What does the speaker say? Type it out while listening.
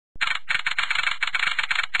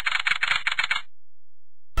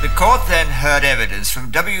court then heard evidence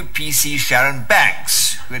from WPC Sharon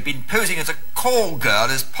Banks, who had been posing as a call girl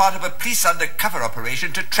as part of a police undercover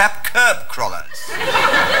operation to trap curb crawlers.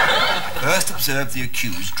 First observed the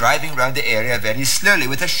accused driving round the area very slowly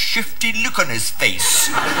with a shifty look on his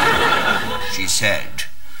face, she said.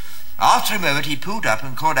 After a moment he pulled up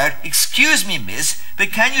and called out, "Excuse me, miss,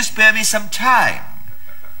 but can you spare me some time?"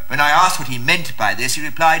 When I asked what he meant by this, he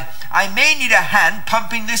replied, "I may need a hand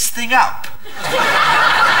pumping this thing up."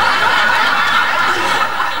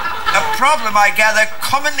 A problem, I gather,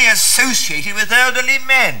 commonly associated with elderly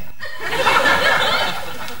men.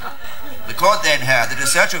 The court then heard that a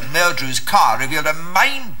search of Meldrew's car revealed a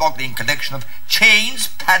mind-boggling collection of chains,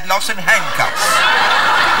 padlocks and handcuffs.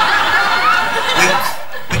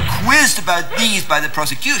 When quizzed about these by the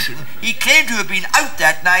prosecution, he claimed to have been out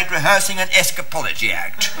that night rehearsing an escapology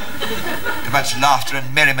act, to much laughter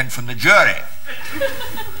and merriment from the jury.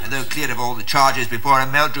 And though cleared of all the charges before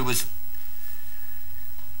him, Meldrew was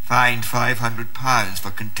fined £500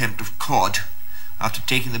 for contempt of court after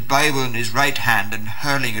taking the Bible in his right hand and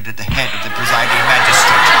hurling it at the head of the presiding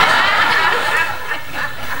magistrate.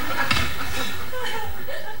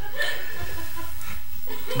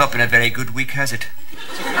 Not been a very good week, has it?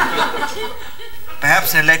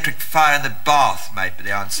 Perhaps an electric fire in the bath might be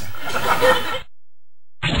the answer.